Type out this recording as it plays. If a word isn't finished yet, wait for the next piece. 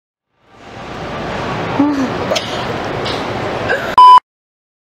Hey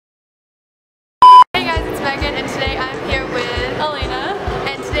guys, it's Megan, and today I'm here with Elena,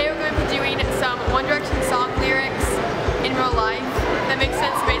 and today we're going to be doing some One Direction song lyrics in real life. That makes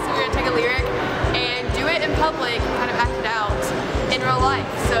sense. Basically, we're going to take a lyric and do it in public, kind of act it out in real life.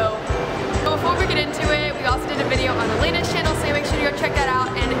 So before we get into it, we also did a video on Elena's channel, so make sure you go check that out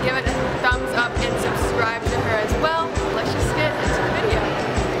and give it a thumbs up and subscribe to her as well. Let's just get into the video.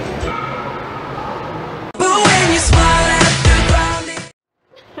 But when you smile at the ground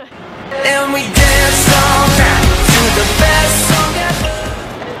and we dance all night to the best song ever,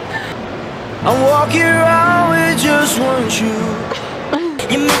 I'm walking around with just one shoe.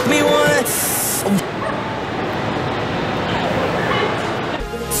 You make me want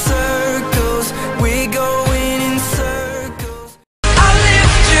circles, we going in circles. I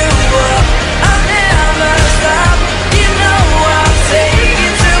lift you up, I'll never stop. You know I'll take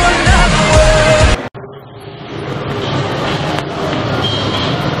you to another world.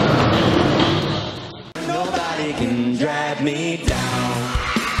 Nobody can drag me down.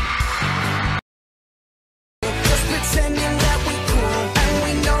 Just pretending that we cool and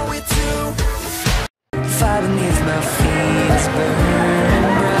we know it too. Fire beneath my feet is burning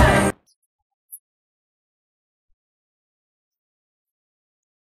bright.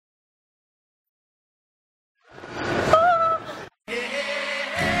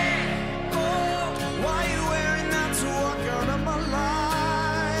 Why you wearing that to walk out of my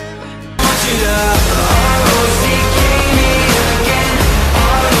life? Want you to R-O-C-K me again,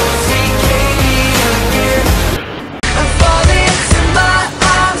 R-O-C-K me again. I'm falling into my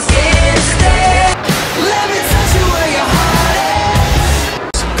arms instead. Let me touch you where your heart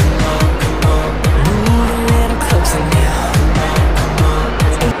is. Come on, move a little closer now.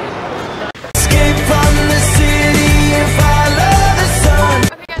 Escape from the city and follow the sun.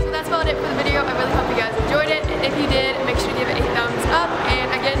 Okay guys, well that's about it for the video. I really hope you guys enjoyed it. And if you did, make sure to give it a thumbs up.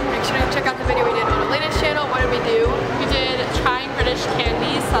 And again, make sure to check out the video we did on Elena's channel. What did we do? We did trying British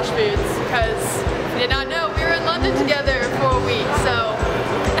candies / foods, because we did not know we were in London together for a week. So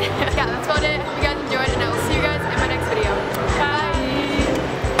yeah, that's about it. Hope you guys enjoyed, and I will see you guys in my next video. Bye.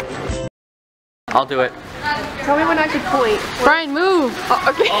 I'll do it. Tell me when I should point. Brian, move. Oh,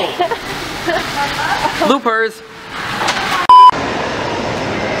 okay. Bloopers.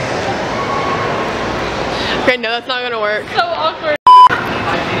 Okay, no, that's not gonna work. So awkward.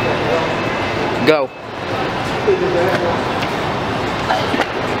 Go.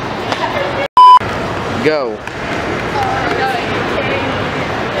 Go.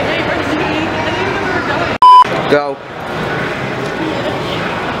 Go.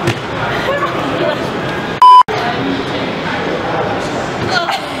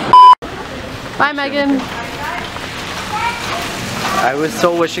 Bye, Megan. I was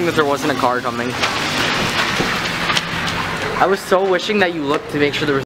so wishing that there wasn't a car coming. I was so wishing that you looked to make sure there was